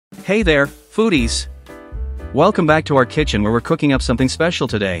Hey there, foodies! Welcome back to our kitchen where we're cooking up something special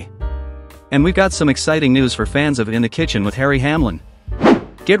today. And we've got some exciting news for fans of In the Kitchen with Harry Hamlin.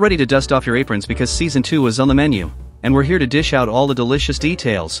 Get ready to dust off your aprons because Season 2 is on the menu, and we're here to dish out all the delicious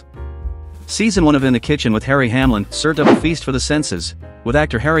details. Season 1 of In the Kitchen with Harry Hamlin served up a feast for the senses, with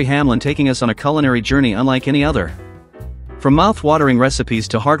actor Harry Hamlin taking us on a culinary journey unlike any other. From mouth-watering recipes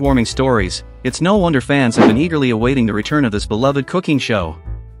to heartwarming stories, it's no wonder fans have been eagerly awaiting the return of this beloved cooking show.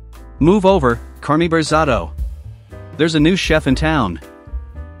 Move over, Carmi Berzato. There's a new chef in town.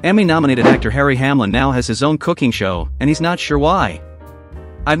 Emmy-nominated actor Harry Hamlin now has his own cooking show, and he's not sure why.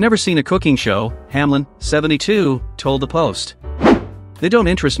 "I've never seen a cooking show," Hamlin, 72, told the Post. "They don't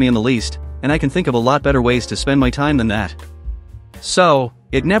interest me in the least, and I can think of a lot better ways to spend my time than that. So,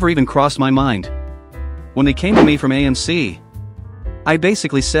 it never even crossed my mind. When they came to me from AMC, I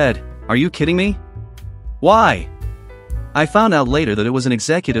basically said, 'Are you kidding me?' Why? I found out later that it was an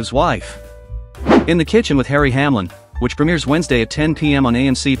executive's wife." In the Kitchen with Harry Hamlin, which premieres Wednesday at 10 p.m. on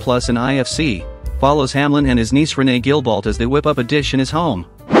AMC Plus and IFC, follows Hamlin and his niece Renee Gilbalt as they whip up a dish in his home.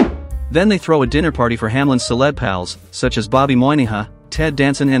 Then they throw a dinner party for Hamlin's celeb pals, such as Bobby Moynihan, Ted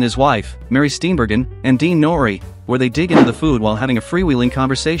Danson and his wife, Mary Steenburgen, and Dean Norrie, where they dig into the food while having a freewheeling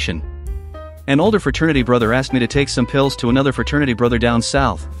conversation. "An older fraternity brother asked me to take some pills to another fraternity brother down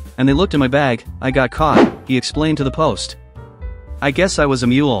south, and they looked in my bag, I got caught," he explained to the Post. "I guess I was a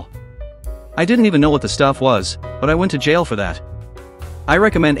mule. I didn't even know what the stuff was, but I went to jail for that. I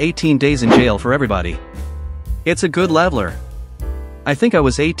recommend 18 days in jail for everybody. It's a good leveler. I think I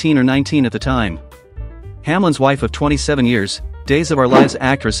was 18 or 19 at the time." Hamlin's wife of 27 years, Days of Our Lives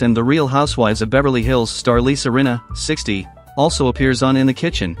actress and The Real Housewives of Beverly Hills star Lisa Rinna, 60, also appears on In the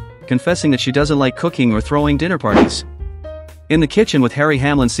Kitchen, confessing that she doesn't like cooking or throwing dinner parties. In the Kitchen with Harry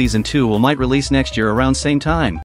Hamlin Season 2 might release next year around same time.